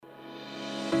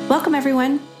Welcome,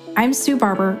 everyone. I'm Sue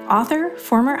Barber, author,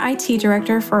 former IT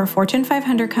director for a Fortune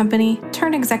 500 company,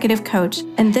 turned executive coach,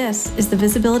 and this is the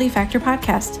Visibility Factor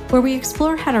podcast, where we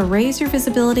explore how to raise your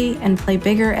visibility and play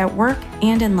bigger at work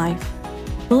and in life.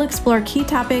 We'll explore key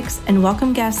topics and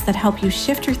welcome guests that help you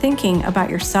shift your thinking about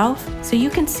yourself so you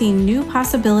can see new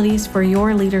possibilities for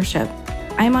your leadership.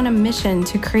 I'm on a mission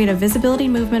to create a visibility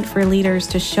movement for leaders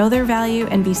to show their value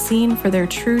and be seen for their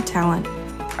true talent.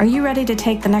 Are you ready to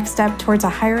take the next step towards a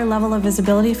higher level of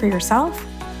visibility for yourself?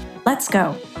 Let's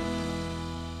go.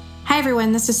 Hi,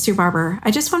 everyone. This is Sue Barber. I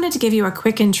just wanted to give you a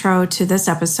quick intro to this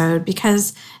episode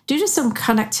because due to some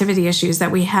connectivity issues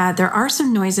that we had, there are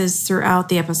some noises throughout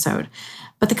the episode.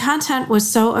 But the content was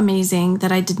so amazing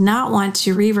that I did not want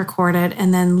to re-record it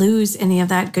and then lose any of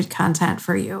that good content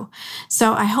for you.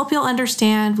 So I hope you'll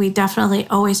understand. We definitely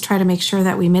always try to make sure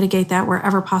that we mitigate that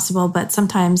wherever possible, but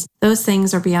sometimes those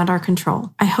things are beyond our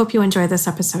control. I hope you enjoy this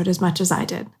episode as much as I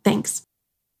did. Thanks.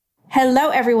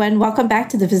 Hello, everyone. Welcome back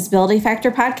to the Visibility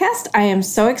Factor podcast. I am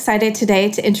so excited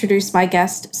today to introduce my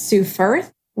guest, Sue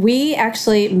Firth. We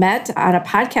actually met on a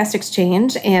podcast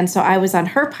exchange, and so I was on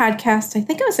her podcast, I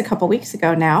think it was a couple weeks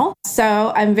ago now.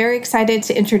 So I'm very excited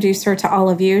to introduce her to all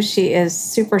of you. She is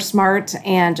super smart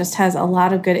and just has a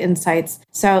lot of good insights.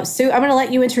 So Sue, I'm going to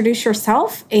let you introduce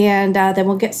yourself, and then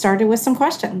we'll get started with some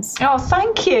questions. Oh,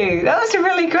 thank you. That was a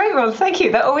really great one. Thank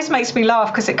you. That always makes me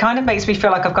laugh because it kind of makes me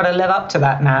feel like I've got to live up to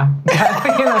that now.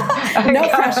 No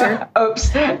pressure.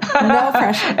 Oops. No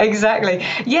pressure. Exactly.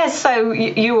 Yes, so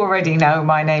you already know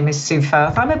my name is Sue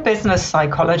Firth. I'm a business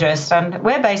psychologist, and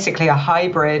we're basically a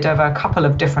hybrid of a couple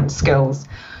of different skills.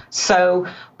 So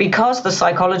because the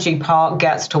psychology part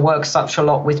gets to work such a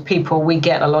lot with people, we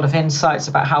get a lot of insights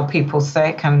about how people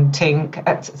think and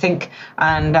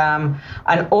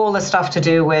all the stuff to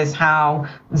do with how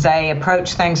they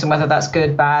approach things and whether that's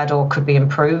good, bad, or could be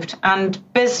improved. And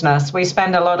business, we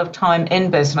spend a lot of time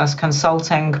in business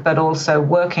consulting, but also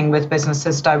working with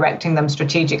businesses, directing them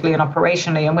strategically and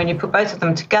operationally. And when you put both of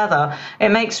them together, it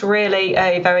makes really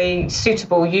a very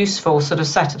suitable, useful sort of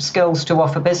set of skills to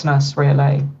offer business,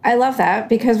 really. I love that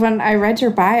because when I read your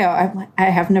bio, I'm like, I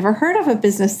have never heard of a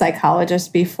business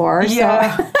psychologist before.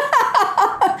 Yeah. So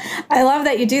I love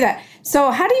that you do that.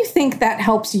 So how do you think that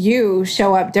helps you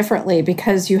show up differently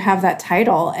because you have that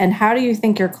title? And how do you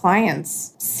think your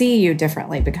clients see you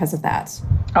differently because of that?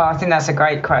 Oh, I think that's a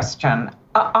great question.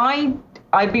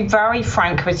 I'd be very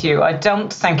frank with you. I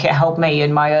don't think it helped me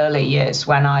in my early years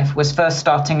when I was first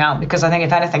starting out, because I think,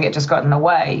 if anything, it just got in the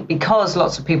way because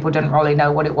lots of people didn't really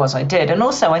know what it was I did. And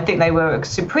also, I think they were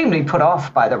supremely put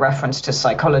off by the reference to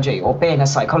psychology or being a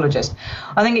psychologist.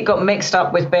 I think it got mixed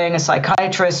up with being a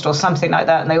psychiatrist or something like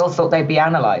that, and they all thought they'd be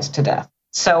analyzed to death.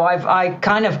 So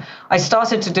I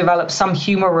started to develop some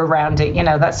humor around it. You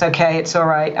know, that's okay. It's all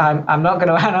right. I'm not going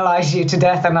to analyze you to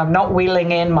death, and I'm not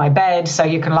wheeling in my bed so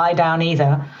you can lie down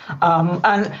either.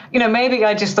 And, you know, maybe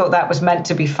I just thought that was meant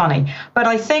to be funny. But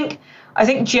I think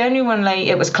genuinely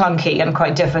it was clunky and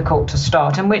quite difficult to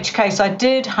start, in which case I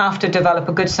did have to develop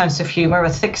a good sense of humor, a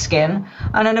thick skin,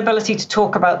 and an ability to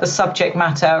talk about the subject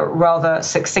matter rather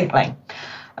succinctly.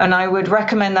 And I would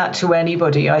recommend that to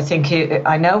anybody.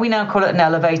 I know we now call it an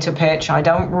elevator pitch. I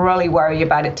don't really worry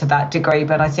about it to that degree,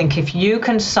 but I think if you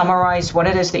can summarize what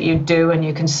it is that you do and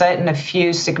you can say it in a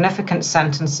few significant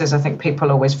sentences, I think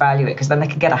people always value it because then they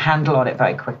can get a handle on it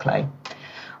very quickly.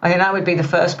 I think that would be the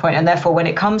first point. And therefore, when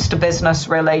it comes to business,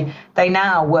 really, they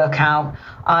now work out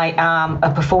I am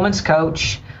a performance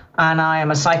coach, and I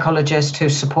am a psychologist who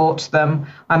supports them.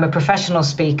 I'm a professional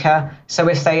speaker, so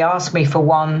if they ask me for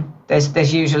one,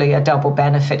 there's usually a double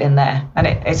benefit in there. And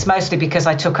it's mostly because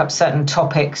I took up certain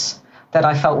topics that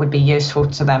I felt would be useful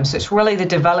to them. So it's really the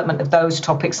development of those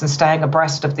topics and staying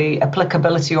abreast of the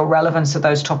applicability or relevance of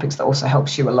those topics that also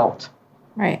helps you a lot.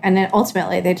 Right. And then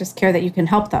ultimately, they just care that you can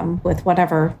help them with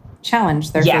whatever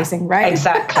challenge they're facing, right?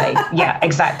 Exactly. Yeah,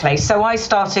 exactly. So I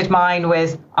started mine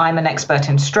with, I'm an expert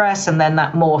in stress, and then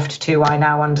that morphed to, I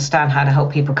now understand how to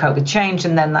help people cope with change,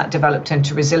 and then that developed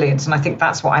into resilience. And I think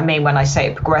that's what I mean when I say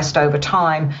it progressed over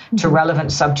time to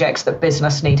relevant subjects that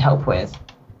business need help with.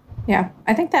 Yeah,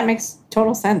 I think that makes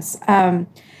total sense.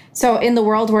 So in the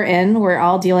world we're in, we're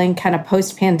all dealing kind of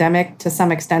post-pandemic to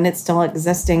some extent. It's still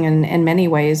existing in many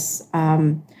ways.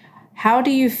 How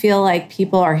do you feel like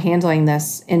people are handling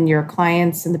this in your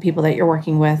clients and the people that you're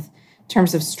working with in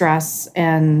terms of stress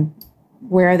and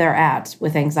where they're at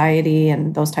with anxiety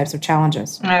and those types of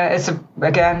challenges?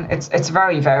 It's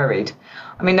very varied.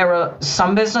 I mean, there are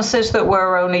some businesses that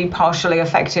were only partially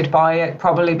affected by it,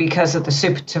 probably because of the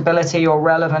suitability or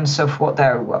relevance of what they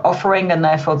were offering, and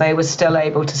therefore they were still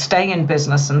able to stay in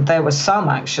business. And there were some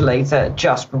actually that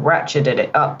just ratcheted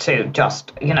it up to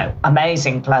just,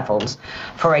 amazing levels.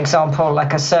 For example,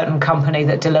 like a certain company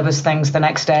that delivers things the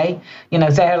next day,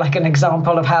 they're like an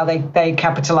example of how they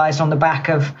capitalized on the back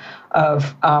of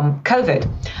COVID.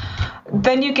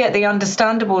 Then you get the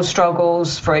understandable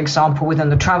struggles, for example, within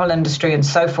the travel industry and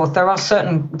so forth. There are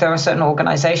certain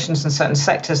organizations and certain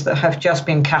sectors that have just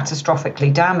been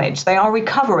catastrophically damaged. They are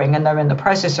recovering and they're in the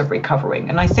process of recovering.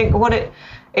 And I think what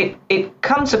it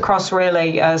comes across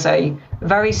really as a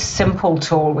very simple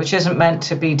tool, which isn't meant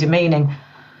to be demeaning.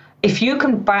 If you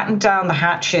can batten down the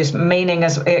hatches, meaning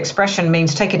as the expression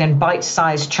means take it in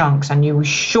bite-sized chunks and you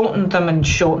shorten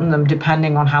them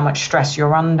depending on how much stress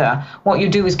you're under, what you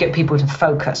do is get people to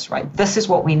focus, right? This is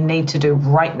what we need to do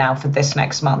right now for this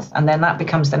next month. And then that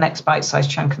becomes the next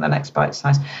bite-sized chunk and the next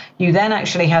bite-size. You then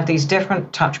actually have these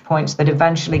different touch points that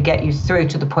eventually get you through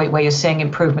to the point where you're seeing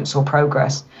improvements or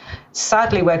progress.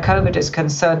 Sadly, where COVID is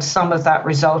concerned, some of that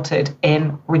resulted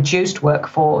in reduced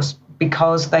workforce,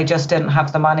 because they just didn't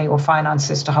have the money or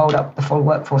finances to hold up the full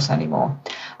workforce anymore.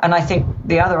 And I think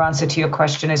the other answer to your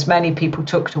question is many people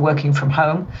took to working from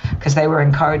home because they were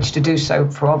encouraged to do so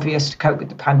for obvious to cope with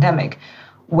the pandemic.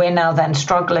 We're now then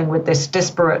struggling with this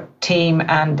disparate team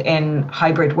and in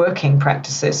hybrid working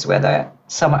practices where they're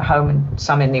some at home and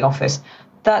some in the office.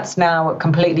 That's now a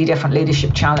completely different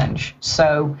leadership challenge.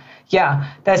 So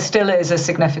yeah, there still is a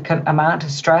significant amount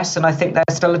of stress, and I think they're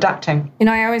still adapting.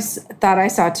 I always thought I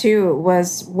saw too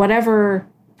was whatever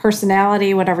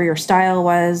personality, whatever your style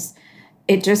was,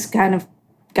 it just kind of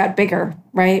got bigger,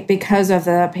 right? Because of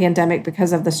the pandemic,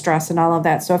 because of the stress and all of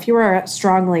that. So if you were a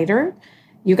strong leader,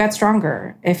 you got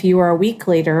stronger. If you were a weak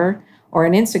leader or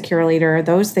an insecure leader,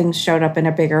 those things showed up in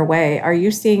a bigger way. Are you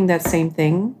seeing that same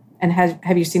thing? And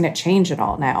have you seen it change at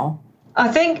all now? I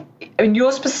think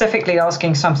you're specifically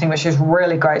asking something which is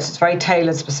really great. It's very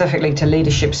tailored specifically to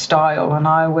leadership style. And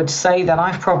I would say that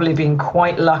I've probably been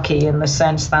quite lucky in the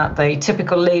sense that the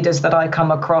typical leaders that I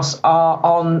come across are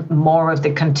on more of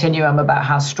the continuum about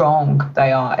how strong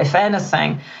they are. If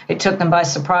anything, it took them by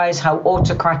surprise how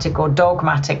autocratic or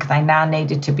dogmatic they now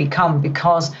needed to become,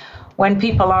 because when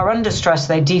people are under stress,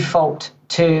 they default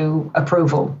to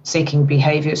approval-seeking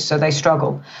behaviors, so they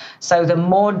struggle. So the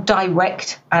more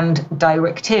direct and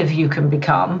directive you can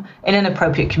become in an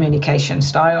appropriate communication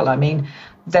style,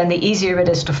 then the easier it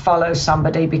is to follow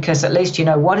somebody, because at least you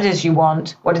know what it is you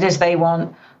want, what it is they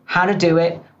want, how to do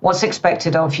it, what's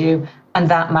expected of you, and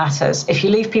that matters. If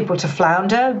you leave people to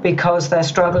flounder because they're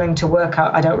struggling to work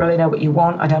out, I don't really know what you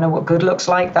want, I don't know what good looks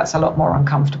like, that's a lot more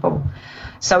uncomfortable.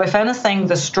 So if anything,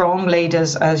 the strong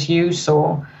leaders, as you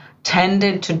saw,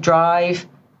 tended to drive,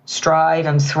 strive,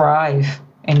 and thrive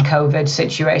in COVID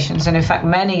situations. And in fact,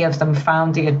 many of them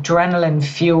found the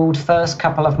adrenaline-fueled first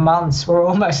couple of months were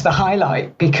almost the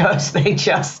highlight, because they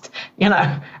just,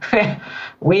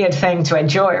 weird thing to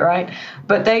enjoy, right?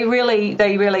 But they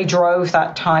really drove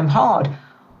that time hard.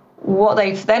 What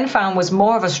they then found was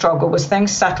more of a struggle was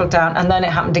things settled down and then it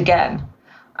happened again.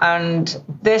 And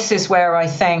this is where I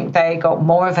think they got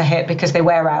more of a hit, because they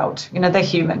wear out. They're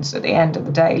humans at the end of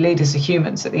the day. Leaders are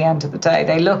humans at the end of the day.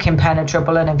 They look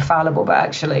impenetrable and infallible, but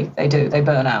actually they do. They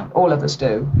burn out. All of us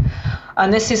do.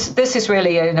 And this is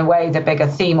really, in a way, the bigger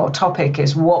theme or topic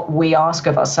is what we ask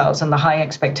of ourselves and the high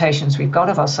expectations we've got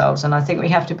of ourselves. And I think we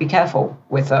have to be careful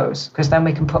with those, because then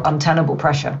we can put untenable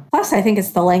pressure. Plus, I think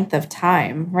it's the length of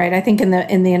time, right? I think in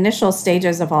the initial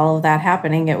stages of all of that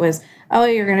happening, it was, oh,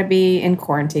 you're going to be in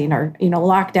quarantine or,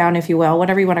 lockdown, if you will,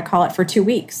 whatever you want to call it, for 2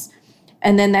 weeks.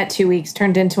 And then that 2 weeks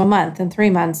turned into a month and 3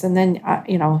 months. And then,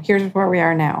 here's where we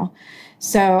are now.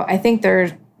 So I think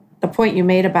the point you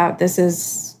made about this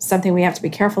is something we have to be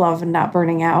careful of and not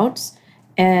burning out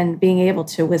and being able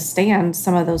to withstand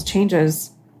some of those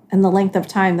changes and the length of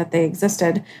time that they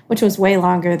existed, which was way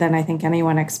longer than I think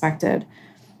anyone expected.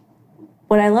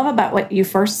 What I love about what you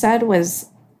first said was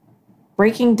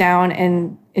breaking down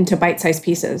into bite-sized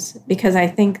pieces, because I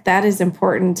think that is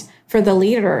important for the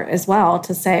leader as well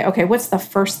to say, okay, what's the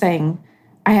first thing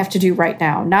I have to do right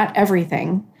now? Not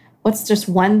everything. What's just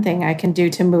one thing I can do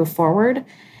to move forward?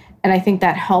 And I think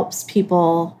that helps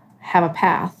people have a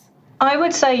path. I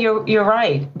would say you're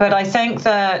right, but I think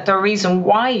that the reason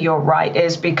why you're right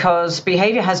is because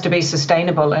behavior has to be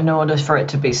sustainable in order for it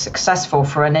to be successful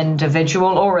for an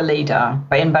individual or a leader,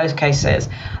 but in both cases.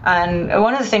 And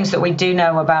one of the things that we do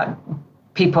know about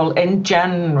people in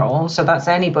general, so that's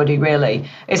anybody really,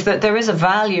 is that there is a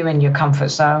value in your comfort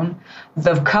zone.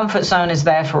 The comfort zone is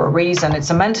there for a reason. It's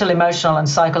a mental, emotional, and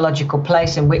psychological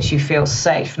place in which you feel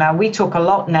safe. Now, we talk a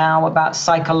lot now about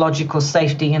psychological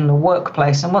safety in the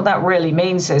workplace, and what that really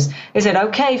means is it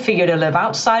okay for you to live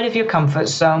outside of your comfort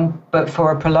zone, but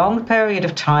for a prolonged period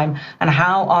of time, and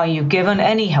how are you given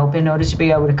any help in order to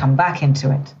be able to come back into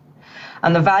it?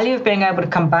 And the value of being able to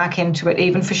come back into it,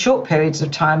 even for short periods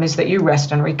of time, is that you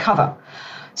rest and recover.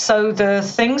 So the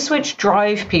things which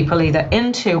drive people either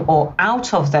into or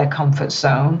out of their comfort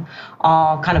zone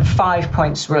are kind of 5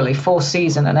 points, really, 4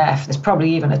 C's and an F. There's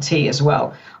probably even a T as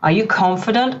well. Are you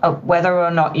confident of whether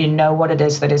or not you know what it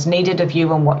is that is needed of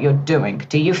you and what you're doing?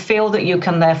 Do you feel that you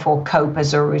can therefore cope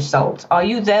as a result? Are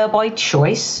you there by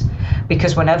choice?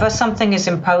 Because whenever something is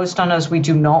imposed on us, we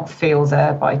do not feel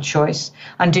there by choice.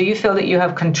 And do you feel that you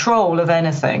have control of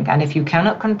anything? And if you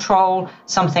cannot control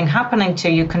something happening to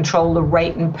you, control the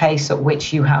rate and pace at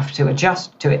which you have to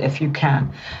adjust to it if you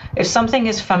can. If something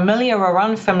is familiar or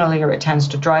unfamiliar, it tends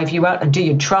to drive you out. And do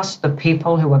you trust the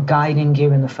people who are guiding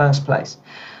you in the first place?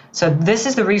 So this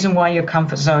is the reason why your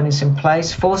comfort zone is in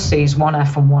place, 4 C's, 1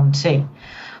 F and 1 T.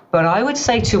 But I would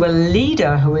say to a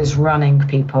leader who is running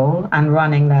people and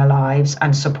running their lives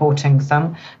and supporting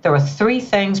them, there are 3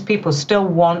 things people still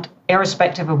want,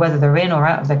 irrespective of whether they're in or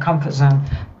out of their comfort zone.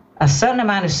 A certain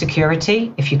amount of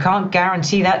security. If you can't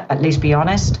guarantee that, at least be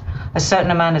honest. A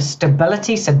certain amount of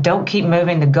stability, so don't keep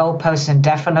moving the goalposts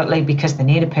indefinitely because they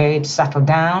need a period to settle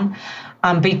down.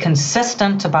 And be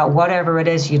consistent about whatever it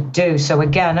is you do. So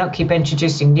again, don't keep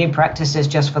introducing new practices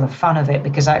just for the fun of it,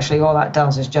 because actually all that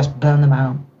does is just burn them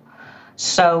out.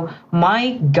 So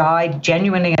my guide,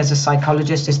 genuinely as a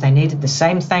psychologist, is they needed the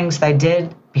same things they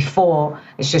did before.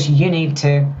 It's just you,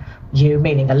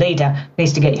 meaning a leader,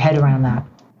 needs to get your head around that.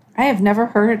 I have never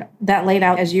heard that laid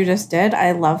out as you just did.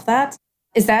 I love that.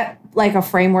 Is that like a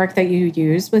framework that you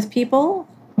use with people?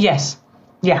 Yes.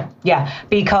 Yeah.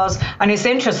 Because, and it's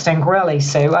interesting, really,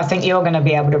 Sue, I think you're going to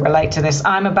be able to relate to this.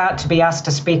 I'm about to be asked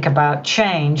to speak about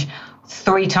change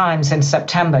 3 times in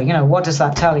September. What does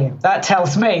that tell you? That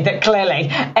tells me that clearly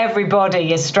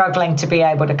everybody is struggling to be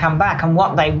able to come back, and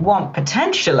what they want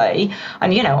potentially.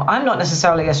 And, I'm not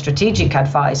necessarily a strategic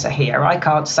advisor here. I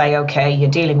can't say, okay, you're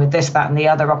dealing with this, that, and the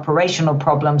other operational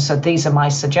problems, so these are my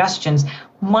suggestions.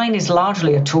 Mine is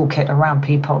largely a toolkit around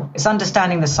people. It's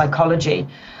understanding the psychology.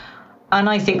 And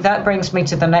I think that brings me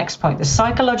to the next point. The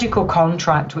psychological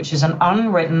contract, which is an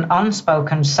unwritten,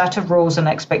 unspoken set of rules and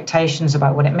expectations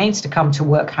about what it means to come to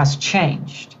work, has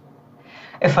changed.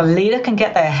 If a leader can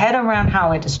get their head around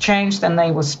how it has changed, then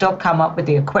they will still come up with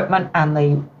the equipment and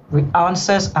the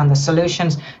answers and the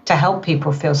solutions to help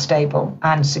people feel stable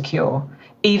and secure,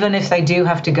 even if they do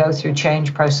have to go through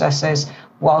change processes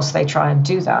whilst they try and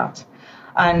do that.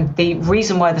 And the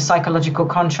reason why the psychological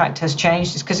contract has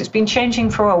changed is because it's been changing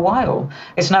for a while.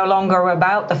 It's no longer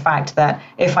about the fact that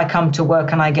if I come to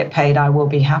work and I get paid, I will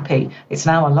be happy. It's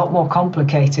now a lot more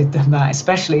complicated than that,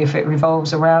 especially if it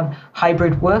revolves around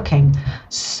hybrid working.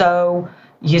 So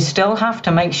you still have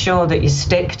to make sure that you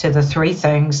stick to the 3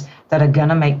 things that are going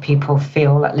to make people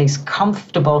feel at least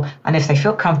comfortable. And if they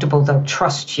feel comfortable, they'll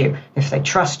trust you. If they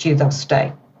trust you, they'll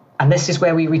stay. And this is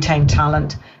where we retain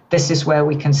talent. This is where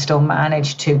we can still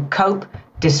manage to cope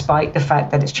despite the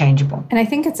fact that it's changeable. And I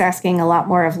think it's asking a lot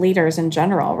more of leaders in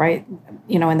general, right?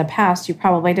 In the past, you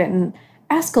probably didn't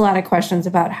ask a lot of questions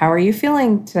about how are you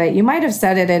feeling today. You might have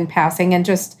said it in passing and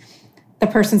just the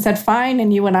person said fine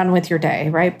and you went on with your day,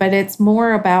 right? But it's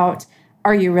more about,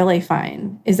 are you really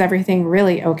fine? Is everything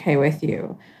really okay with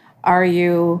you? Are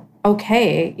you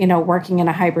okay, working in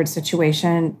a hybrid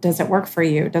situation? Does it work for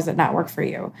you? Does it not work for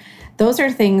you? Those are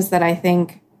things that I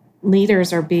think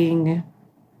leaders are being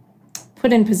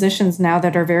put in positions now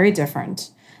that are very different.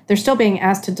 They're still being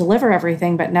asked to deliver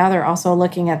everything, but now they're also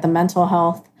looking at the mental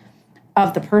health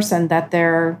of the person that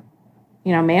they're,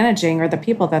 managing, or the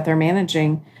people that they're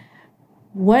managing.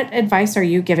 What advice are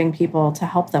you giving people to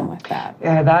help them with that?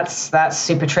 Yeah, that's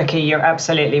super tricky. You're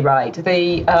absolutely right.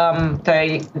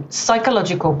 The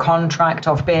psychological contract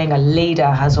of being a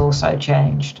leader has also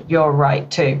changed. You're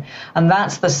right too. And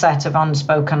that's the set of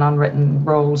unspoken, unwritten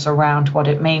rules around what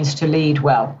it means to lead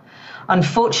well.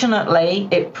 Unfortunately,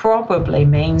 it probably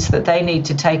means that they need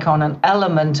to take on an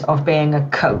element of being a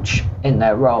coach in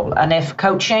their role. And if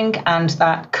coaching and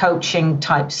that coaching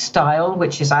type style,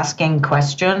 which is asking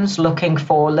questions, looking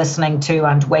for, listening to,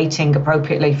 and waiting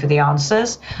appropriately for the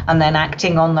answers, and then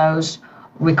acting on those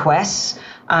requests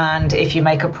and if you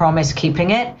make a promise, keeping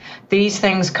it. These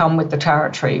things come with the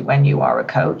territory when you are a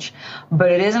coach, but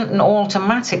it isn't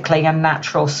automatically a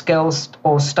natural skill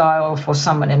or style for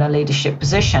someone in a leadership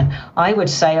position. I would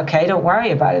say, okay, don't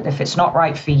worry about it. If it's not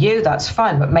right for you, that's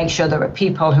fine, but make sure there are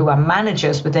people who are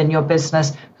managers within your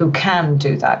business who can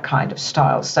do that kind of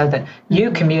style so that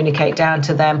you communicate down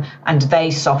to them and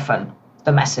they soften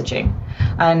the messaging.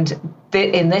 And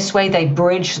in this way, they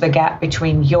bridge the gap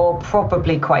between your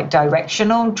probably quite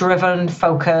directional, driven,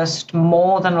 focused,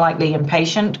 more than likely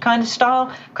impatient kind of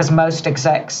style, because most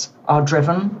execs are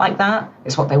driven like that.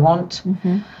 It's what they want.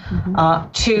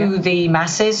 To the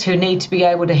masses who need to be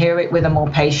able to hear it with a more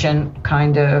patient,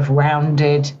 kind of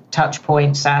rounded touch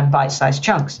points and bite-sized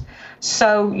chunks.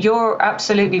 So you're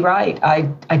absolutely right.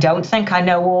 I don't think I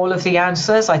know all of the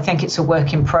answers. I think it's a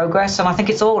work in progress, and I think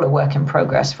it's all a work in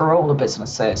progress for all the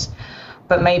businesses.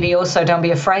 But maybe also don't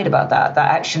be afraid about that.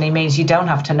 That actually means you don't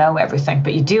have to know everything,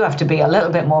 but you do have to be a little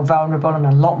bit more vulnerable and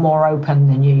a lot more open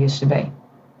than you used to be.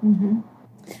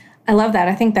 I love that.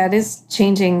 I think that is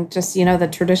changing just, the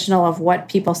traditional of what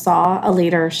people saw a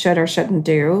leader should or shouldn't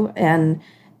do. And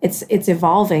it's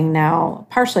evolving now,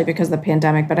 partially because of the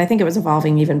pandemic, but I think it was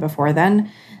evolving even before then.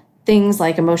 Things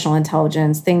like emotional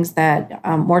intelligence, things that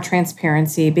more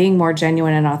transparency, being more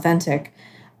genuine and authentic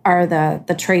are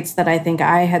the traits that I think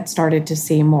I had started to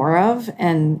see more of.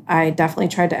 And I definitely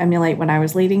tried to emulate when I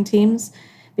was leading teams,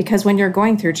 because when you're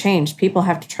going through change, people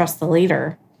have to trust the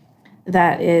leader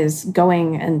that is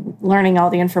going and learning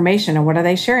all the information, and what are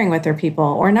they sharing with their people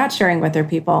or not sharing with their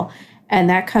people. And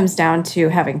that comes down to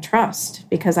having trust,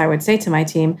 because I would say to my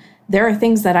team, there are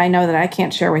things that I know that I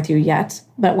can't share with you yet,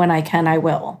 but when I can, I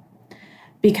will.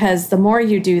 Because the more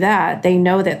you do that, they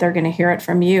know that they're going to hear it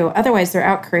from you. Otherwise, they're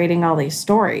out creating all these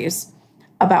stories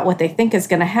about what they think is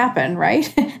going to happen,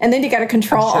 right? And then you got to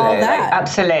control all that.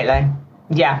 Absolutely.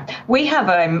 Yeah. We have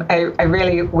a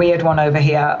really weird one over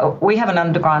here. We have an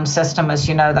underground system, as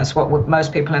you know. That's what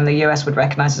most people in the US would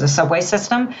recognize as a subway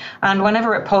system. And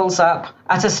whenever it pulls up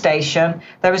at a station,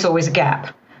 there is always a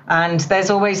gap. And there's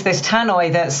always this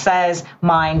tannoy that says,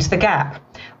 mind the gap.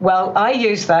 Well, I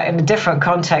use that in a different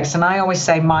context, and I always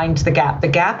say, mind the gap. The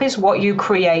gap is what you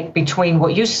create between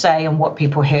what you say and what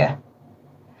people hear.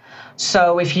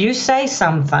 So if you say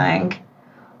something,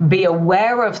 be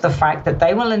aware of the fact that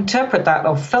they will interpret that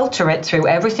or filter it through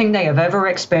everything they have ever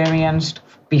experienced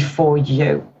before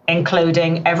you,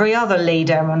 including every other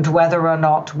leader, and whether or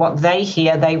not what they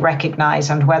hear they recognize,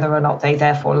 and whether or not they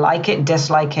therefore like it,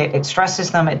 dislike it, it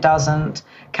stresses them, it doesn't,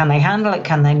 can they handle it,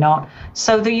 can they not.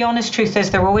 So the honest truth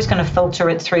is they're always going to filter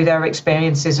it through their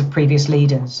experiences of previous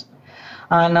leaders.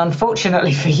 And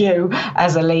unfortunately for you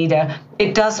as a leader,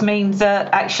 it does mean that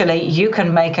actually you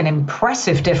can make an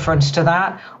impressive difference to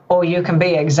that, or you can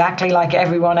be exactly like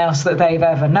everyone else that they've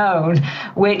ever known,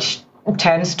 which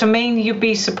tends to mean you'd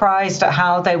be surprised at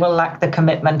how they will lack the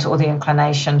commitment or the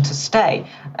inclination to stay.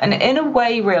 And in a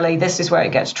way, really, this is where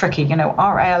it gets tricky.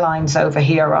 Our airlines over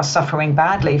here are suffering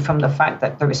badly from the fact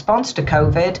that the response to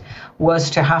COVID was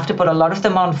to have to put a lot of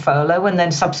them on furlough, and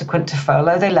then subsequent to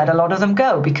furlough, they let a lot of them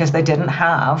go because they didn't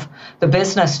have the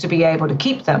business to be able to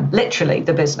keep them, literally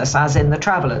the business, as in the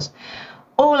travelers.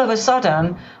 All of a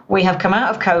sudden, we have come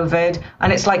out of COVID,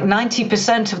 and it's like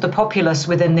 90% of the populace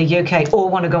within the UK all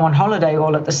want to go on holiday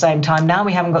all at the same time. Now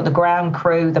we haven't got the ground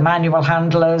crew, the manual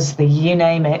handlers, the you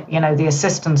name it, the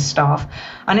assistance staff.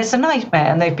 And it's a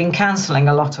nightmare, and they've been cancelling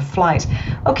a lot of flights.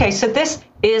 Okay, so this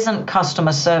isn't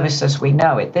customer service as we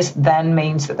know it. This then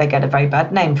means that they get a very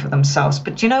bad name for themselves.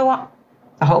 But you know what?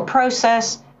 The whole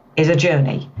process is a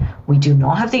journey. We do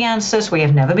not have the answers. We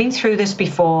have never been through this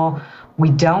before. We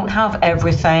don't have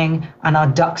everything and our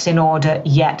ducks in order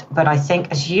yet, but I think,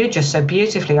 as you just so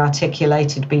beautifully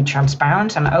articulated, be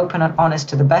transparent and open and honest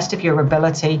to the best of your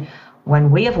ability. When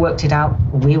we have worked it out,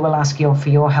 we will ask you for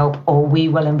your help, or we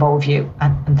will involve you.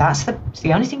 And that's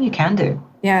the only thing you can do.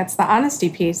 Yeah, it's the honesty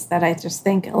piece that I just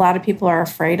think a lot of people are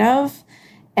afraid of.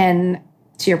 And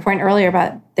to your point earlier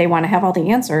about they want to have all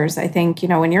the answers, I think,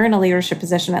 when you're in a leadership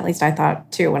position, at least I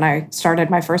thought too, when I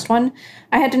started my first one,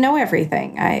 I had to know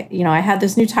everything. I had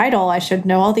this new title. I should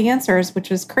know all the answers, which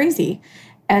was crazy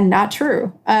and not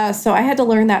true. So I had to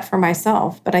learn that for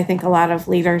myself. But I think a lot of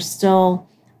leaders still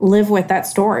live with that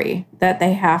story that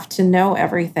they have to know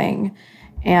everything.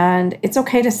 And it's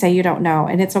okay to say you don't know.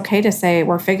 And it's okay to say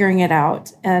we're figuring it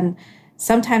out. And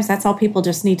sometimes that's all people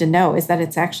just need to know, is that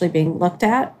it's actually being looked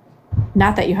at.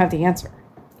 Not that you have the answer.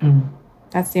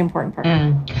 That's the important part.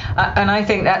 And I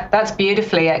think that's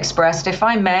beautifully expressed. If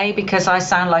I may, because I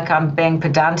sound like I'm being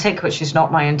pedantic, which is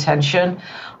not my intention,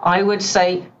 I would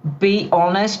say be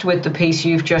honest with the piece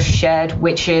you've just shared,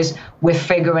 which is we're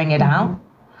figuring it out.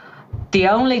 The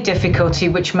only difficulty,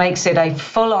 which makes it a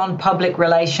full-on public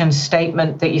relations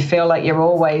statement that you feel like you're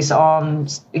always on,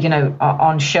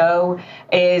 on show,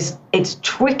 is it's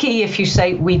tricky if you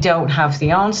say we don't have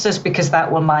the answers, because that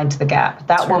will mind the gap.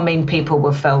 That will mean people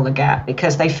will fill the gap,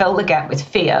 because they fill the gap with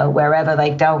fear wherever they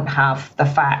don't have the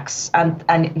facts.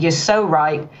 And you're so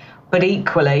right, but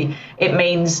equally it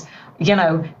means,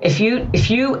 if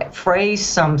you phrase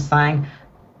something,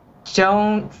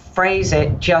 don't phrase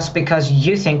it just because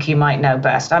you think you might know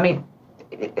best. I mean,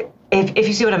 if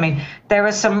you see what I mean, there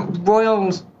are some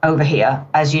royals over here,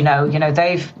 as you know,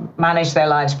 they've managed their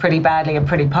lives pretty badly and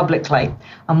pretty publicly.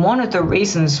 And one of the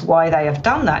reasons why they have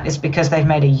done that is because they've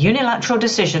made a unilateral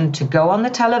decision to go on the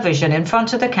television in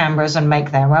front of the cameras and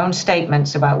make their own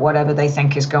statements about whatever they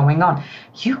think is going on.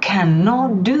 You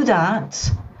cannot do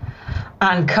that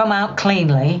and come out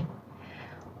cleanly,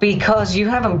 because you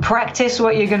haven't practiced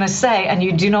what you're going to say and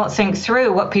you do not think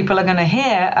through what people are going to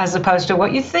hear as opposed to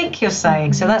what you think you're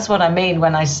saying. So that's what I mean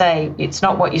when I say it's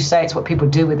not what you say, it's what people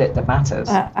do with it that matters.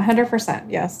 100%,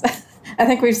 yes. I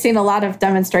think we've seen a lot of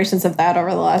demonstrations of that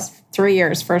over the last 3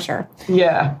 years, for sure.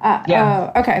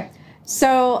 Yeah. Okay.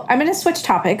 So I'm going to switch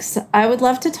topics. I would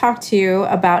love to talk to you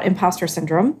about imposter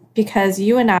syndrome, because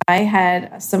you and I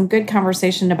had some good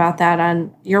conversation about that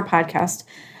on your podcast.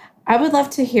 I would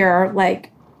love to hear,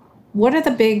 what are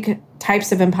the big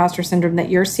types of imposter syndrome that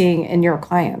you're seeing in your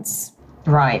clients?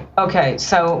 Right. Okay.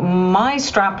 So my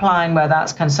strap line where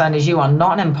that's concerned is you are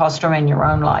not an imposter in your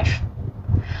own life.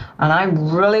 And I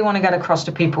really want to get across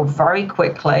to people very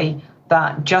quickly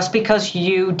that just because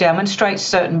you demonstrate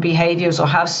certain behaviors or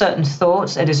have certain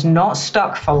thoughts, it is not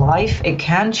stuck for life. It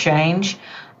can change.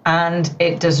 And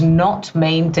it does not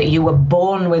mean that you were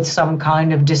born with some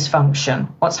kind of dysfunction.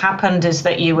 What's happened is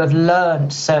that you have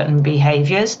learned certain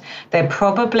behaviors. They're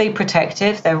probably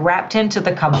protective. They're wrapped into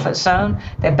the comfort zone.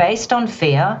 They're based on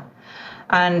fear.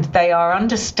 And they are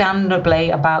understandably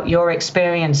about your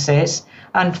experiences.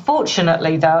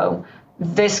 Unfortunately, though,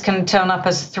 this can turn up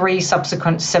as 3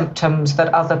 subsequent symptoms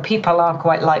that other people are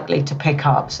quite likely to pick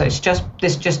up. So it's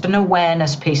just an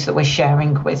awareness piece that we're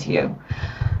sharing with you.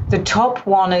 The top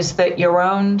one is that your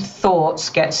own thoughts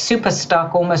get super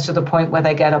stuck, almost to the point where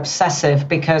they get obsessive,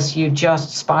 because you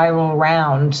just spiral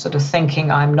around sort of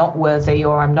thinking I'm not worthy,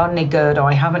 or I'm not any good, or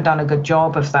I haven't done a good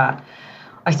job of that.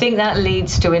 I think that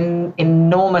leads to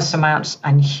enormous amounts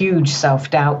and huge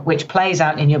self-doubt, which plays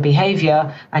out in your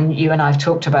behavior. And you and I have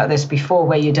talked about this before,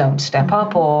 where you don't step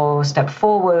up or step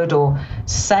forward or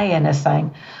say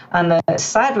anything. And the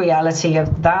sad reality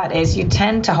of that is you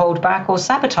tend to hold back or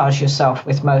sabotage yourself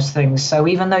with most things. So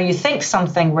even though you think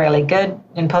something really good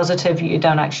and positive, you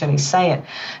don't actually say it.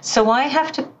 So I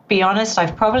have to be honest,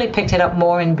 I've probably picked it up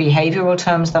more in behavioral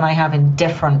terms than I have in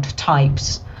different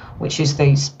types, which is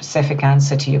the specific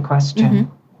answer to your question.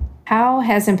 Mm-hmm. How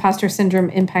has imposter syndrome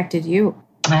impacted you?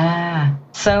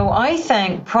 So I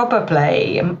think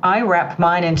probably I wrap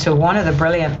mine into one of the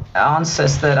brilliant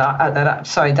answers that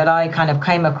I kind of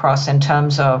came across in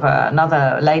terms of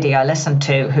another lady I listened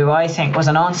to, who I think was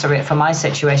an answer for my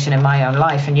situation in my own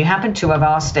life. And you happen to have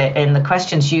asked it in the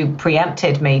questions you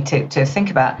preempted me to think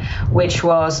about, which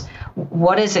was,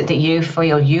 what is it that you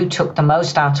feel you took the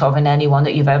most out of in anyone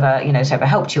that you've ever, has ever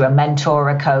helped you, a mentor,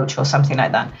 a coach, or something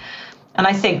like that? And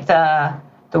I think the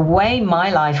way my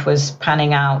life was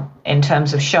panning out in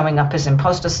terms of showing up as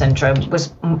imposter syndrome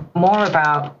was more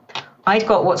about, I'd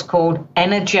got what's called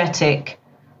energetic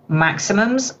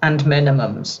maximums and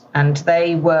minimums. And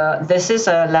this is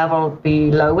a level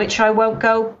below which I won't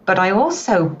go, but I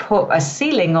also put a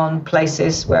ceiling on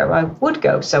places where I would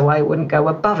go, so I wouldn't go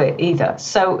above it either.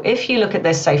 So if you look at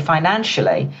this, say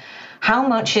financially, how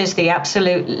much is the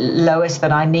absolute lowest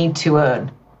that I need to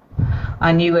earn?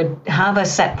 And you would have a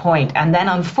set point. And then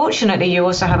unfortunately, you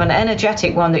also have an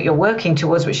energetic one that you're working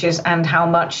towards, which is, and how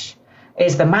much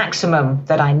is the maximum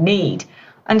that I need?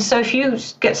 And so if you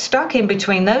get stuck in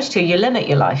between those two, you limit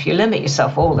your life, you limit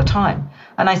yourself all the time.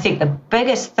 And I think the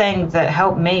biggest thing that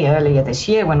helped me earlier this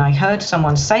year when I heard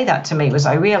someone say that to me was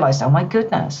I realized, oh my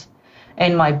goodness,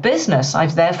 in my business,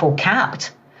 I've therefore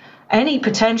capped any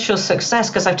potential success,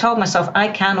 because I've told myself I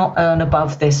cannot earn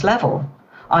above this level.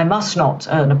 I must not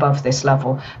earn above this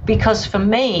level, because for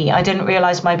me, I didn't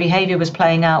realize my behavior was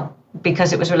playing out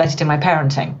because it was related to my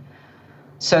parenting.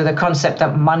 So the concept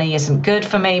that money isn't good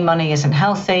for me, money isn't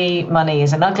healthy, money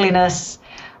is an ugliness,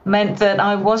 meant that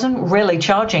I wasn't really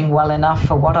charging well enough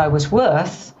for what I was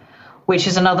worth, which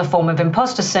is another form of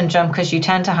imposter syndrome, because you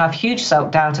tend to have huge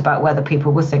self-doubt about whether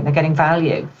people will think they're getting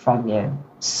value from you.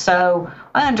 So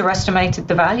I underestimated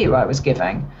the value I was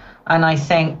giving. And I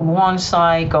think once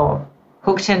I got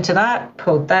hooked into that,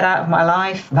 pulled that out of my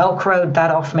life, Velcroed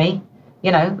that off me,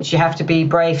 which you have to be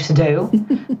brave to do.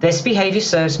 This behavior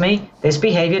serves me. This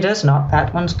behavior does not.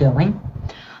 That one's going.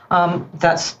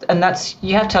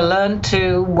 You have to learn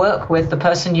to work with the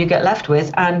person you get left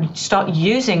with and start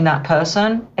using that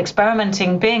person,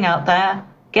 experimenting, being out there,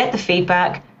 get the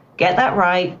feedback, get that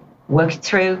right, work it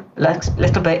through a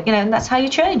little bit, and that's how you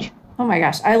change. Oh my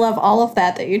gosh, I love all of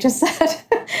that you just said,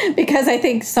 because I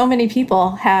think so many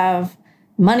people have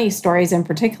money stories in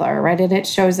particular, right? And it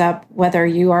shows up whether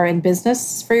you are in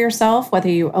business for yourself, whether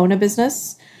you own a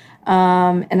business.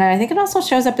 And I think it also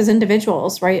shows up as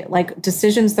individuals, right? Like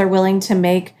decisions they're willing to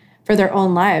make for their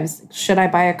own lives. Should I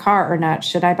buy a car or not?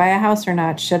 Should I buy a house or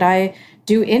not? Should I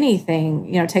do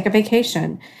anything, take a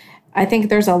vacation? I think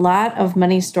there's a lot of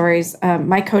money stories.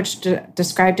 My coach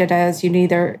described it as you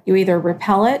either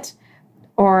repel it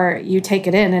or you take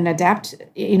it in and adapt,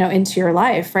 into your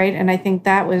life, right? And I think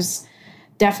that was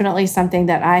definitely something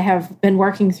that I have been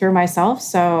working through myself.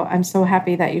 So I'm so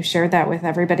happy that you shared that with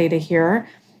everybody to hear.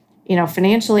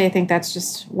 Financially, I think that's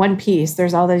just one piece.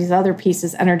 There's all these other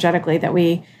pieces energetically that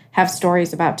we have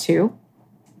stories about too.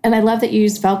 And I love that you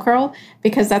use Velcro,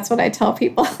 because that's what I tell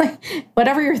people.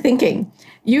 Whatever you're thinking,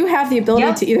 you have the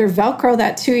ability to either Velcro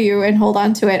that to you and hold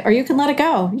on to it, or you can let it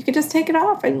go. You can just take it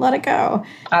off and let it go.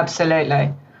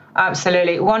 Absolutely.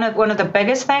 Absolutely. One of the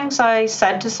biggest things I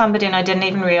said to somebody, and I didn't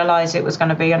even realize it was going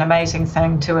to be an amazing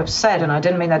thing to have said, and I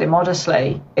didn't mean that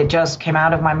immodestly. It just came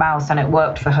out of my mouth and it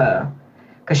worked for her,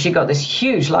 because she got this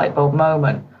huge light bulb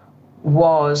moment,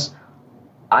 was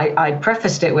I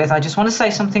prefaced it with, I just want to say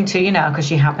something to you now, because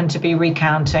she happened to be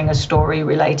recounting a story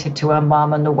related to her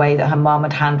mom and the way that her mom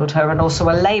had handled her, and also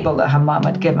a label that her mom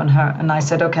had given her. And I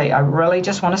said, okay, I really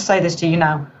just want to say this to you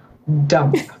now.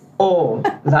 Dump all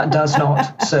that does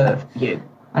not serve you.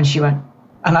 And she went,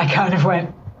 and I kind of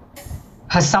went,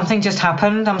 has something just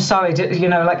happened? I'm sorry.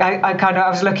 I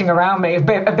was looking around me a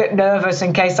bit nervous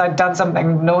in case I'd done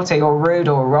something naughty or rude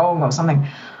or wrong or something.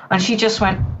 And she just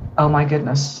went, oh my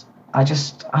goodness.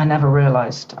 I never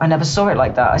realized. I never saw it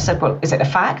like that. I said, well, is it a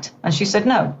fact? And she said,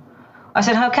 no. I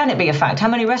said, how can it be a fact? How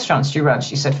many restaurants do you run?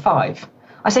 She said, 5.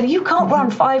 I said, you can't run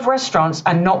 5 restaurants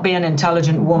and not be an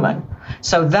intelligent woman.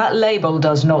 So that label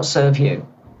does not serve you.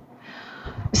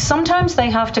 Sometimes they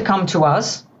have to come to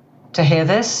us to hear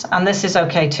this, and this is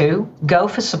okay too. Go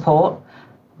for support.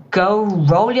 Go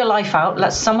roll your life out.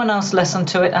 Let someone else listen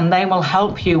to it, and they will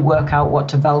help you work out what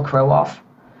to Velcro off,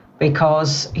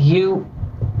 because you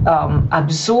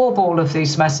absorb all of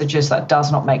these messages that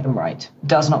does not make them right,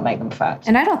 does not make them fact.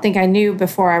 And I don't think I knew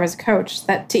before I was a coach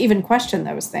that to even question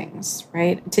those things,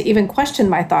 right? To even question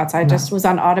my thoughts. I just was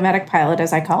on automatic pilot,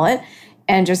 as I call it,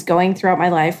 and just going throughout my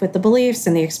life with the beliefs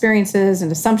and the experiences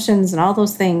and assumptions and all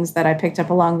those things that I picked up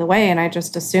along the way, and I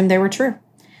just assumed they were true.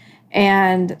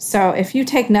 And so if you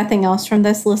take nothing else from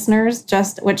this, listeners,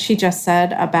 just what she just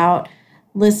said about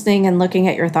listening and looking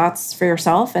at your thoughts for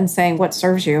yourself and saying what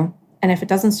serves you. And if it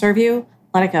doesn't serve you,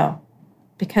 let it go,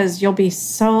 because you'll be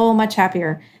so much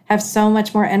happier, have so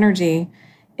much more energy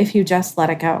if you just let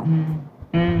it go.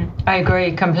 I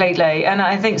agree completely. And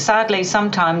I think sadly,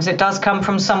 sometimes it does come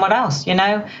from someone else,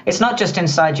 It's not just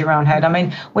inside your own head. I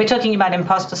mean, we're talking about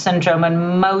imposter syndrome,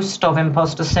 and most of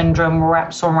imposter syndrome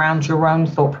wraps around your own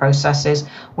thought processes,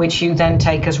 which you then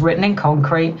take as written in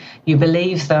concrete. You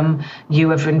believe them. You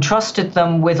have entrusted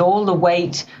them with all the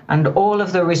weight and all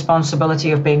of the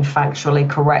responsibility of being factually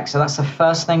correct. So that's the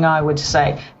first thing I would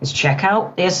say, is check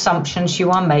out the assumptions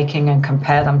you are making and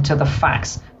compare them to the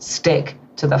facts. Stick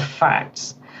to the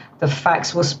facts. The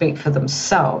facts will speak for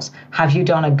themselves. Have you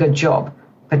done a good job?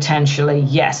 Potentially,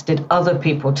 yes. Did other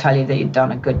people tell you that you'd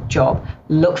done a good job?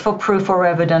 Look for proof or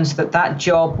evidence that that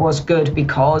job was good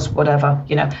because whatever,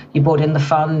 you brought in the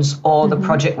funds, or the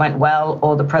project went well,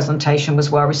 or the presentation was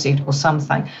well received, or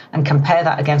something, and compare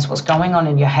that against what's going on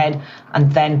in your head,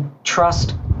 and then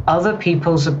trust other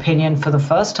people's opinion for the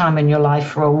first time in your life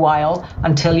for a while,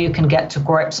 until you can get to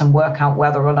grips and work out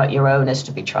whether or not your own is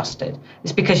to be trusted.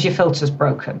 It's because your filter's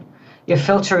broken. Your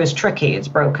filter is tricky, it's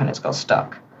broken, it's got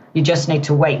stuck. You just need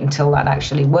to wait until that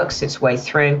actually works its way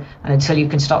through, and until you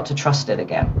can start to trust it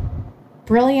again.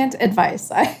 Brilliant advice.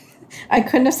 I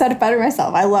couldn't have said it better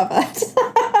myself. I love it.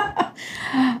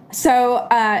 So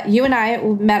you and I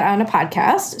met on a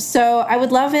podcast. So I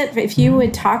would love it if you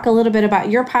would talk a little bit about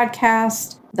your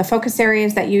podcast, the focus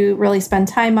areas that you really spend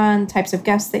time on, types of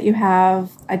guests that you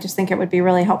have. I just think it would be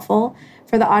really helpful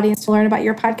for the audience to learn about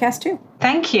your podcast too.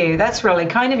 Thank you. That's really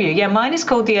kind of you. Yeah, mine is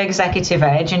called The Executive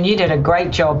Edge, and you did a great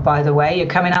job, by the way. You're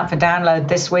coming up for download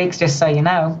this week, just so you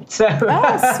know. So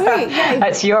sweet. Yay.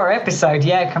 That's your episode.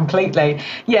 Yeah, completely.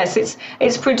 Yes,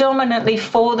 it's predominantly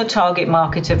for the target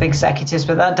market of executives,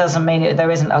 but that doesn't mean there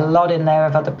isn't a lot in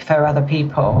there for other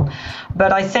people.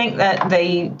 But I think that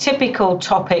the typical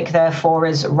topic, therefore,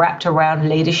 is wrapped around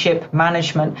leadership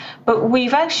management. But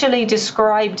we've actually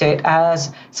described it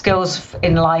as skills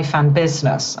in life and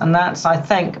business. And that's, I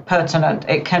think, pertinent.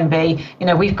 It can be,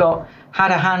 we've got how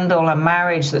to handle a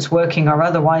marriage that's working or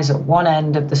otherwise at one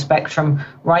end of the spectrum,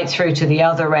 right through to the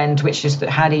other end, which is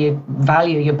how do you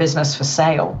value your business for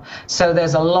sale? So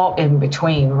there's a lot in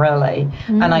between, really.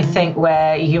 Mm. And I think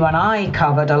where you and I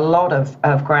covered a lot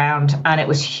of ground, and it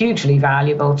was hugely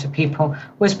valuable to people,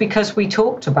 was because we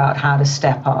talked about how to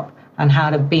step up and how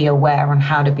to be aware and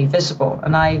how to be visible.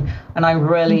 And I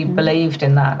really believed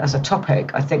in that as a topic.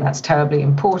 I think that's terribly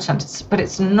important. But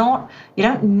it's not, you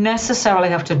don't necessarily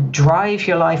have to drive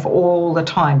your life all the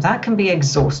time. That can be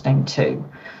exhausting too.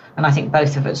 And I think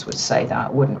both of us would say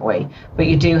that, wouldn't we? But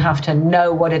you do have to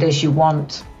know what it is you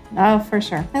want. Oh, for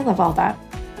sure. I love all that.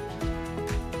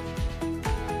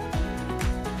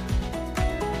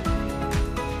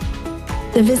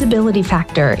 The Visibility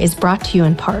Factor is brought to you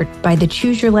in part by the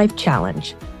Choose Your Life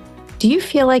Challenge. Do you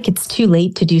feel like it's too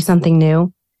late to do something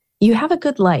new? You have a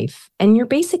good life and your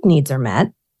basic needs are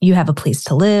met. You have a place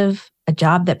to live, a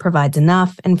job that provides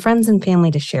enough, and friends and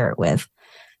family to share it with.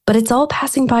 But it's all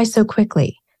passing by so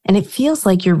quickly, and it feels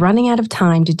like you're running out of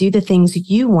time to do the things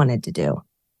you wanted to do.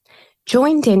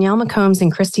 Join Danielle McCombs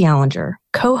and Christy Allinger,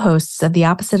 co-hosts of the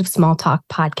Opposite of Small Talk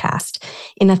podcast,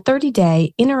 in a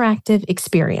 30-day interactive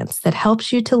experience that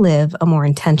helps you to live a more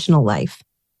intentional life.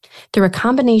 Through a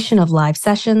combination of live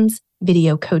sessions,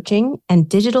 video coaching, and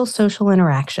digital social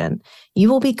interaction,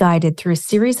 you will be guided through a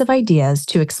series of ideas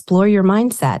to explore your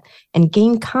mindset and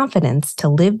gain confidence to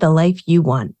live the life you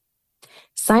want.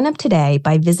 Sign up today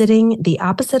by visiting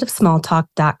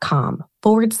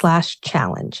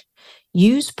theoppositeofsmalltalk.com/challenge.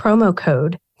 Use promo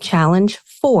code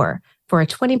CHALLENGE4 for a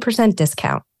 20%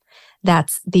 discount.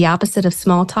 That's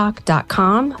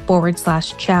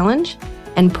theoppositeofsmalltalk.com/challenge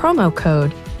and promo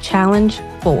code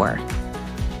CHALLENGE4.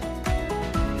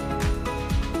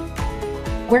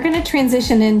 We're going to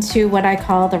transition into what I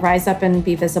call the Rise Up and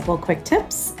Be Visible quick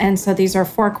tips. And so these are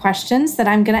 4 questions that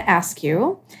I'm going to ask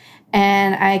you.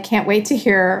 And I can't wait to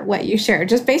hear what you share.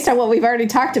 Just based on what we've already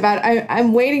talked about,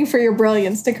 I'm waiting for your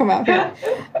brilliance to come out here.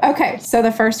 Okay, so the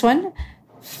first one,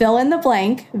 fill in the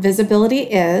blank, visibility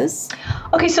is?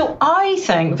 Okay, so I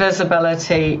think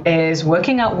visibility is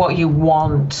working out what you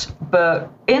want, but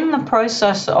in the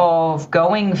process of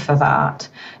going for that,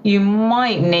 you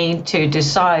might need to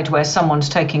decide where someone's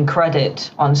taking credit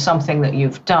on something that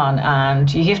you've done,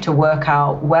 and you have to work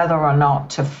out whether or not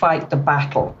to fight the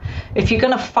battle. If you're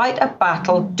going to fight a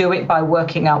battle, do it by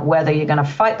working out whether you're going to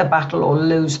fight the battle or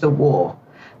lose the war.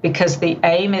 Because the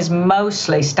aim is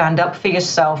mostly stand up for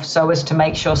yourself so as to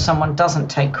make sure someone doesn't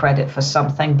take credit for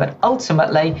something. But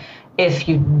ultimately, if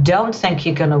you don't think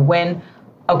you're going to win,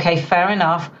 okay, fair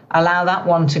enough, allow that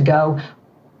one to go.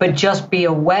 But just be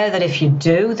aware that if you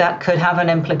do, that could have an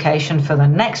implication for the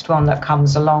next one that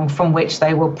comes along, from which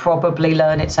they will probably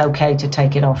learn it's okay to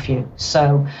take it off you.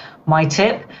 So my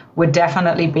tip would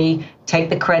definitely be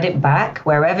take the credit back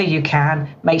wherever you can.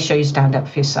 Make sure you stand up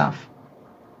for yourself.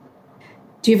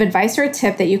 Do you have advice or a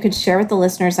tip that you could share with the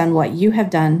listeners on what you have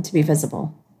done to be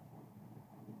visible?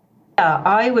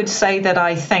 I would say that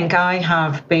I think I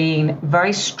have been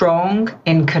very strong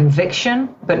in conviction,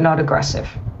 but not aggressive.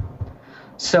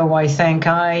 So I think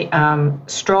I am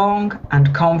strong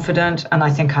and confident, and I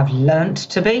think I've learned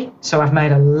to be. So I've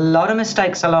made a lot of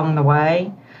mistakes along the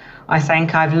way. I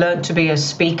think I've learned to be a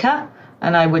speaker.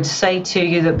 And I would say to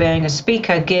you that being a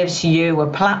speaker gives you a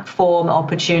platform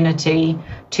opportunity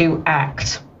to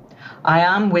act. I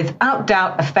am without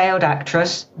doubt a failed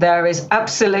actress. There is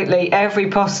absolutely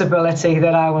every possibility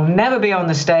that I will never be on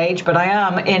the stage, but I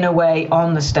am in a way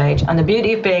on the stage. And the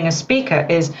beauty of being a speaker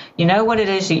is you know what it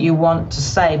is that you want to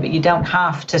say, but you don't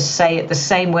have to say it the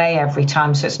same way every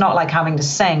time. So it's not like having to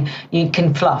sing. You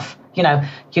can fluff.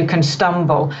 You can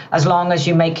stumble as long as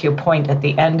you make your point at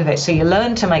the end of it. So you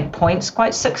learn to make points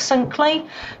quite succinctly.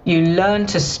 You learn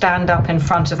to stand up in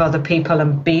front of other people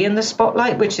and be in the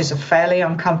spotlight, which is a fairly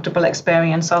uncomfortable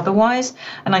experience otherwise.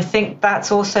 And I think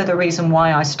that's also the reason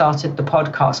why I started the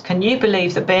podcast. Can you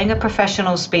believe that being a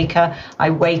professional speaker, I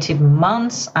waited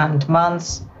months and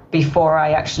months before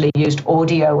I actually used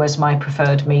audio as my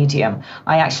preferred medium.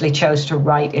 I actually chose to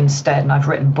write instead, and I've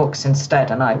written books instead,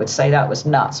 and I would say that was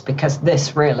nuts because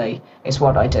this really is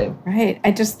what I do. Right.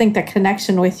 I just think the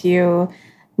connection with you,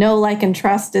 know, like, and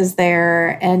trust is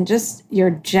there, and just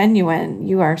you're genuine.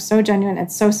 You are so genuine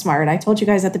and so smart. I told you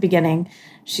guys at the beginning,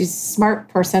 she's a smart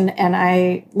person, and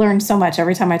I learn so much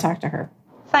every time I talk to her.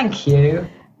 Thank you.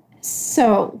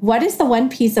 So what is the one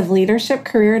piece of leadership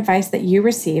career advice that you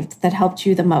received that helped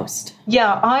you the most?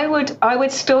 Yeah, I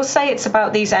would still say it's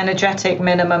about these energetic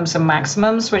minimums and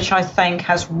maximums, which I think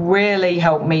has really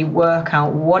helped me work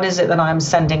out what is it that I'm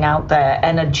sending out there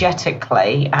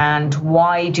energetically, and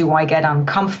why do I get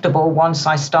uncomfortable once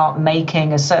I start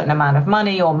making a certain amount of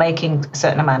money or making a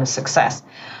certain amount of success.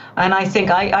 And I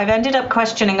think I've ended up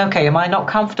questioning, okay, am I not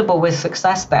comfortable with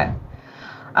success then?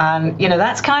 And,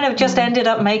 that's kind of just ended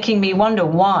up making me wonder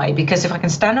why. Because if I can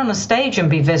stand on a stage and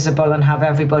be visible and have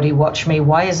everybody watch me,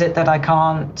 why is it that I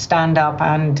can't stand up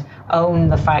and own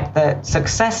the fact that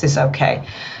success is okay?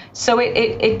 So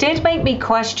it did make me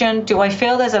question, do I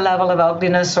feel there's a level of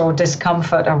ugliness or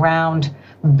discomfort around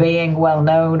being well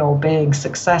known or being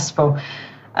successful?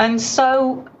 And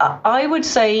so I would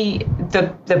say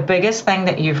the biggest thing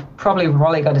that you've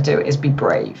probably got to do is be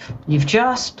brave. You've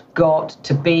just got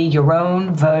to be your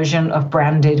own version of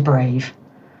branded brave.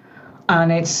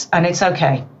 And it's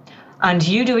okay. And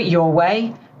you do it your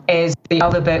way is the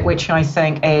other bit, which I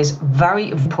think is very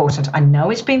important. I know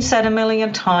it's been said a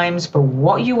million times, but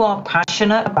what you are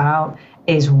passionate about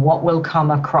is what will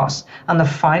come across. And the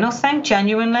final thing,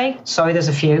 genuinely, sorry, there's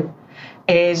a few,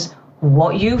 is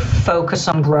what you focus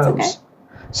on grows. Okay.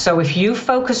 So if you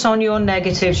focus on your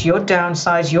negatives, your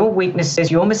downsides, your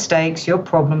weaknesses, your mistakes, your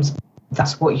problems,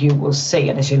 that's what you will see.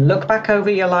 And as you look back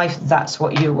over your life, that's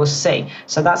what you will see.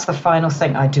 So that's the final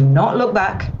thing. I do not look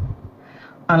back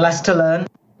unless to learn.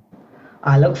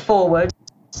 I look forward.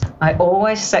 I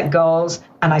always set goals,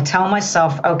 and I tell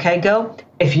myself, okay, girl,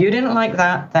 if you didn't like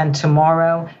that, then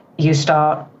tomorrow you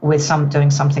start with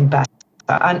doing something better.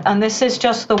 And this is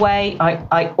just the way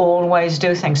I always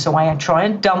do things. So I try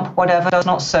and dump whatever does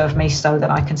not serve me so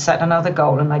that I can set another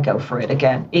goal and I go for it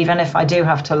again, even if I do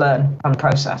have to learn from the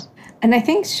process. And I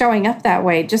think showing up that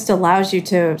way just allows you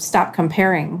to stop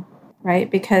comparing, right?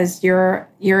 Because you're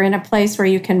in a place where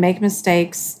you can make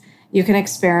mistakes, you can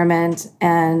experiment.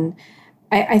 And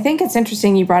I think it's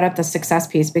interesting you brought up the success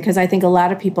piece, because I think a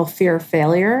lot of people fear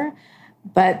failure,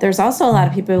 but there's also a lot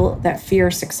of people that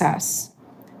fear success.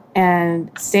 And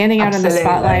standing out in the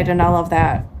spotlight and all of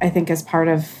that, I think, is part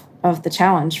of the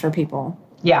challenge for people.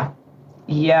 Yeah.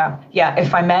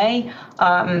 If I may,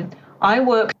 I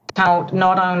worked out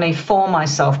not only for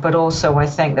myself, but also I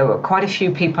think there were quite a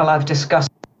few people I've discussed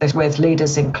this with,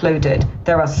 leaders included.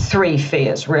 There are 3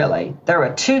 fears, really. There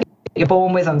are 2 that you're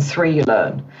born with and 3 you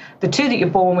learn. The 2 that you're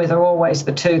born with are always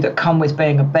the 2 that come with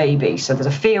being a baby. So there's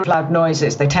a fear of loud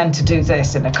noises. They tend to do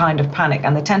this in a kind of panic,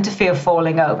 and they tend to fear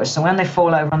falling over. So when they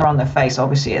fall over and are on their face,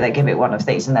 obviously they give it one of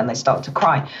these and then they start to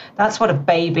cry. That's what a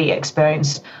baby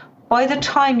experiences. By the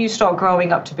time you start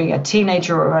growing up to be a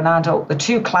teenager or an adult, the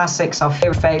 2 classics are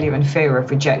fear of failure and fear of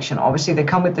rejection. Obviously, they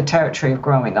come with the territory of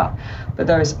growing up. But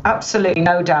there is absolutely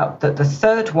no doubt that the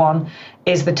 3rd one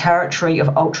is the territory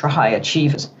of ultra-high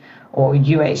achievers, or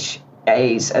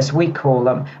UHAs, as we call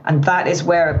them. And that is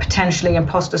where a potentially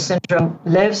imposter syndrome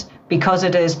lives, because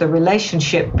it is the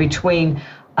relationship between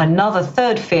another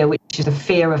 3rd fear, which is the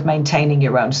fear of maintaining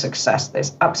your own success.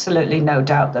 There's absolutely no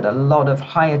doubt that a lot of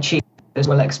high achievers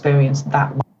will experience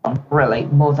that one, really,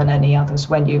 more than any others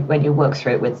when you work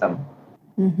through it with them.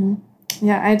 Mm-hmm.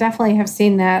 Yeah, I definitely have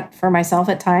seen that for myself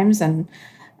at times, and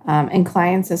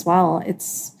clients as well.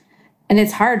 It's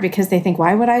hard because they think,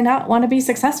 why would I not want to be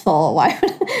successful?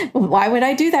 Why would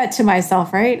I do that to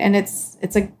myself, right? And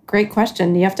it's a great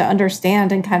question. You have to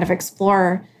understand and kind of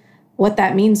explore what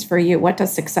that means for you. What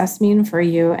does success mean for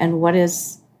you, and what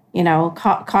is,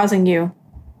 causing you?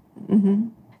 Mm-hmm.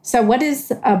 So what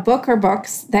is a book or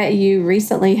books that you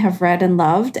recently have read and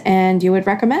loved and you would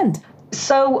recommend?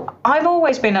 So I've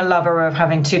always been a lover of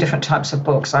having 2 different types of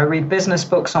books. I read business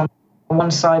books on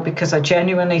one side because I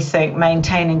genuinely think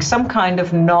maintaining some kind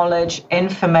of knowledge,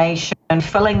 information,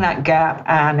 filling that gap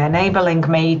and enabling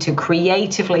me to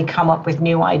creatively come up with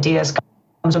new ideas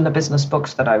comes from the business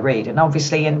books that I read. And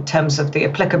obviously, in terms of the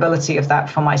applicability of that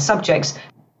for my subjects,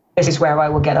 this is where I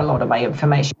will get a lot of my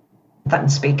information, that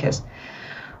and speakers.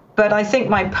 But I think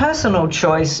my personal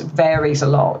choice varies a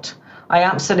lot. I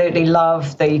absolutely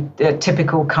love the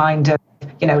typical kind of,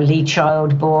 Lee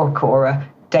Child book or a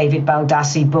David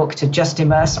Baldassi book to just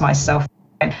immerse myself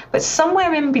in. But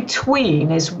somewhere in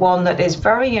between is one that is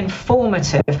very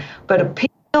informative, but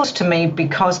appeals appeals to me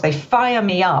because they fire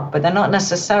me up, but they're not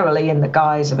necessarily in the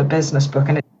guise of a business book.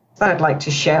 And it's that I'd like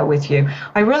to share with you.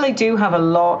 I really do have a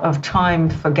lot of time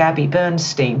for Gabby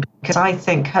Bernstein because I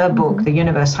think her book, The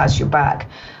Universe Has Your Back,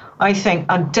 I think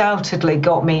undoubtedly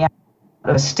got me out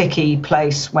of a sticky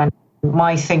place when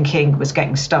my thinking was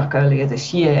getting stuck earlier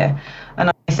this year. And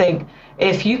I think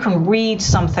if you can read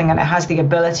something and it has the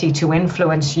ability to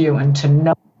influence you and to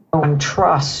know and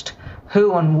trust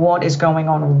who and what is going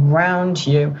on around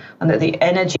you, and that the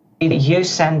energy that you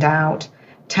send out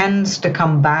tends to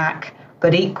come back,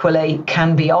 but equally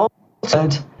can be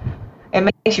altered, it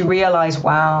makes you realize,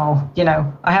 wow,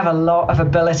 I have a lot of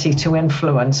ability to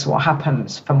influence what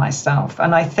happens for myself.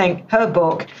 And I think her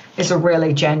book is a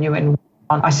really genuine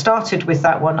one. I started with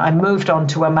that one. I moved on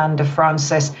to Amanda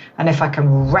Frances. And if I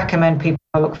can recommend people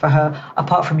to look for her,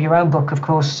 apart from your own book, of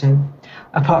course, Sue,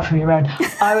 apart from your own,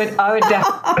 I would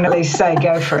definitely say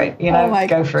go for it,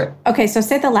 go for it. Okay, so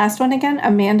say the last one again,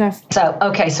 Amanda.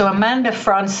 So Amanda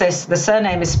Frances, the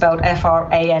surname is spelled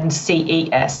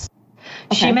Frances.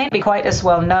 Okay. She may not be quite as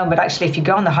well known, but actually if you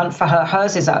go on the hunt for her,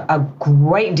 hers is a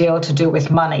great deal to do with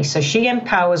money. So she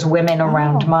empowers women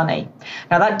around money.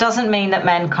 Now that doesn't mean that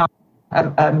men can't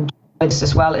do this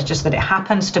as well. It's just that it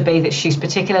happens to be that she's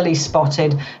particularly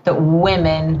spotted that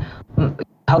women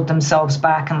hold themselves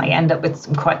back and they end up with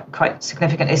some quite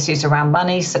significant issues around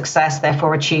money, success,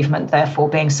 therefore achievement, therefore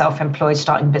being self-employed,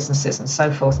 starting businesses and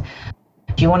so forth.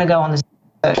 If you want to go on the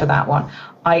search for that one,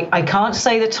 I can't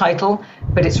say the title,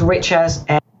 but it's rich as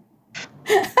F,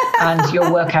 and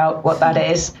you'll work out what that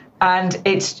is. And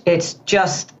it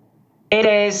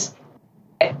is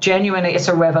genuinely, it's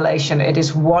a revelation. It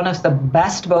is one of the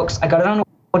best books. I got it on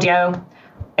audio.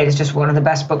 It is just one of the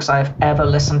best books I've ever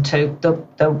listened to.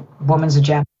 The woman's a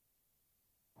gem.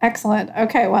 Excellent.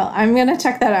 Okay, well, I'm going to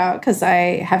check that out because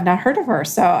I have not heard of her.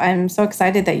 So I'm so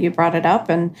excited that you brought it up.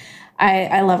 And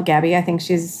I love Gabby. I think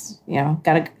she's,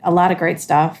 got a lot of great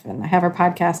stuff. And I have her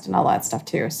podcast and all that stuff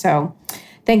too. So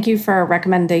thank you for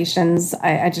recommendations.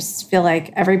 I just feel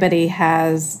like everybody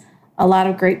has a lot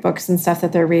of great books and stuff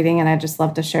that they're reading, and I just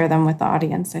love to share them with the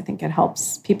audience. I think it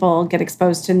helps people get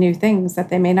exposed to new things that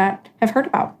they may not have heard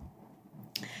about.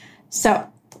 So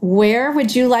where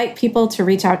would you like people to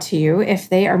reach out to you if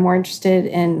they are more interested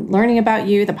in learning about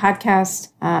you, the podcast,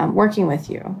 working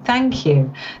with you? Thank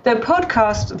you. The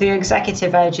podcast, The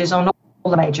Executive Edge, is on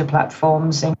all the major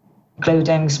platforms,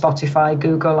 including Spotify,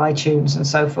 Google, iTunes, and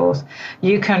so forth.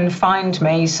 You can find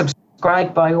me,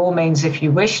 subscribe by all means if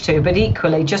you wish to, but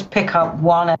equally just pick up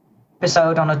one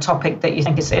episode on a topic that you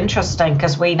think is interesting,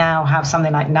 because we now have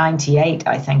something like 98,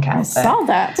 I think, out there. I saw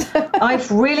that.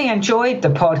 I've really enjoyed the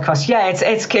podcast. Yeah,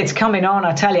 it's coming on,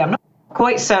 I tell you. I'm not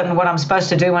quite certain what I'm supposed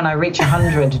to do when I reach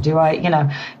 100. Do I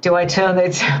turn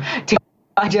it? Do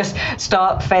I just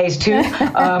start phase 2?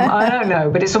 I don't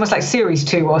know, but it's almost like series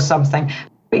 2 or something.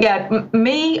 But yeah,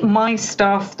 my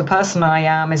stuff, the person I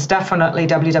am, is definitely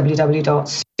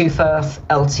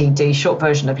www.SueFirthLtd, short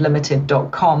version of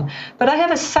limited.com. But I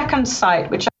have a second site,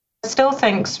 which I still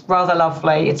think's rather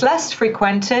lovely. It's less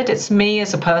frequented. It's me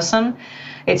as a person.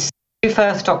 It's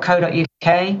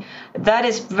SueFirth.co.uk. That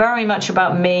is very much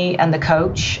about me and the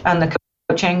coach and the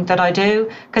coaching that I do,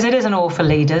 because it isn't all for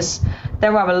leaders.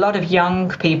 There are a lot of young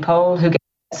people who get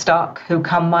stuck, who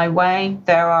come my way.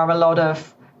 There are a lot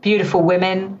of beautiful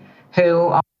women who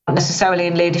aren't necessarily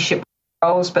in leadership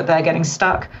roles, but they're getting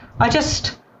stuck. I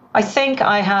think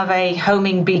I have a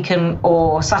homing beacon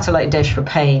or satellite dish for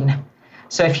pain.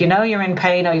 So if you know you're in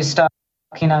pain or you're stuck,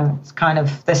 it's kind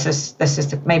of, this is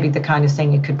maybe the kind of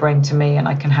thing you could bring to me and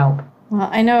I can help. Well,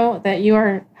 I know that you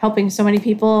are helping so many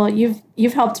people.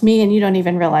 You've helped me and you don't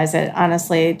even realize it,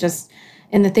 honestly. Just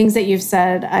in the things that you've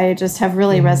said, I just have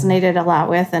really resonated a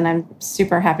lot with, and I'm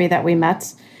super happy that we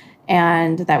met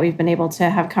and that we've been able to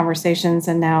have conversations,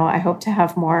 and now I hope to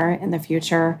have more in the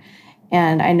future.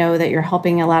 And I know that you're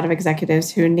helping a lot of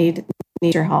executives who need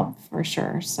your help for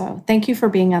sure. So thank you for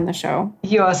being on the show.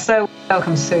 You are so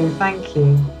welcome, Sue. Thank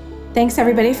you. Thanks,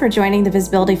 everybody, for joining the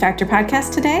Visibility Factor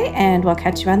podcast today, and we'll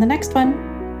catch you on the next one.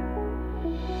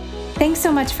 Thanks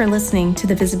so much for listening to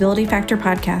the Visibility Factor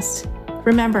podcast.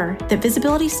 Remember that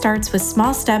visibility starts with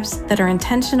small steps that are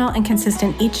intentional and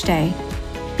consistent each day.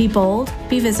 Be bold,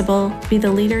 be visible, be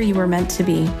the leader you were meant to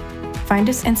be. Find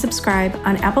us and subscribe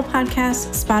on Apple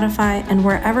Podcasts, Spotify, and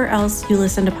wherever else you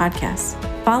listen to podcasts.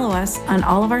 Follow us on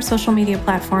all of our social media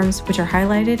platforms, which are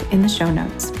highlighted in the show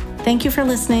notes. Thank you for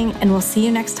listening, and we'll see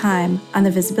you next time on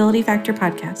the Visibility Factor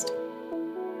podcast.